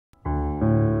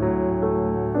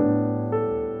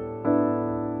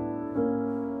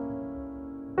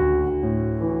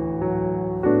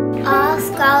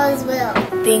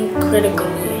think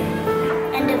critically,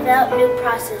 and develop new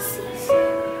processes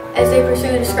as they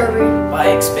pursue discovery by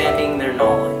expanding their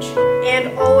knowledge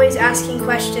and always asking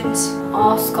questions.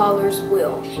 All scholars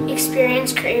will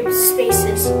experience creative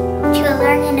spaces to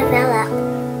learn and develop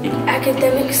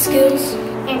academic skills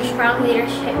and strong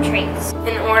leadership traits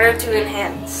in order to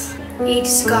enhance each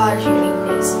scholar's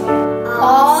uniqueness.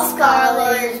 All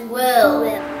scholars will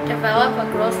develop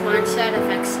a growth mindset of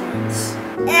excellence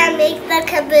and make the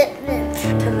commitment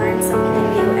to learn something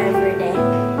new every day.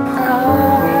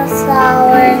 All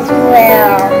scholars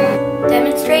will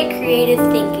demonstrate creative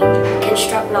thinking,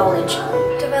 construct knowledge,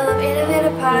 develop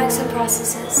innovative products and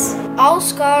processes. All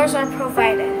scholars are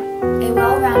provided a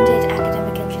well-rounded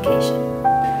academic education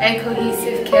and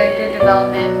cohesive character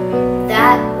development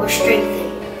that will strengthen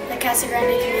the Casa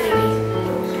Grande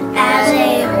community as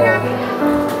a whole.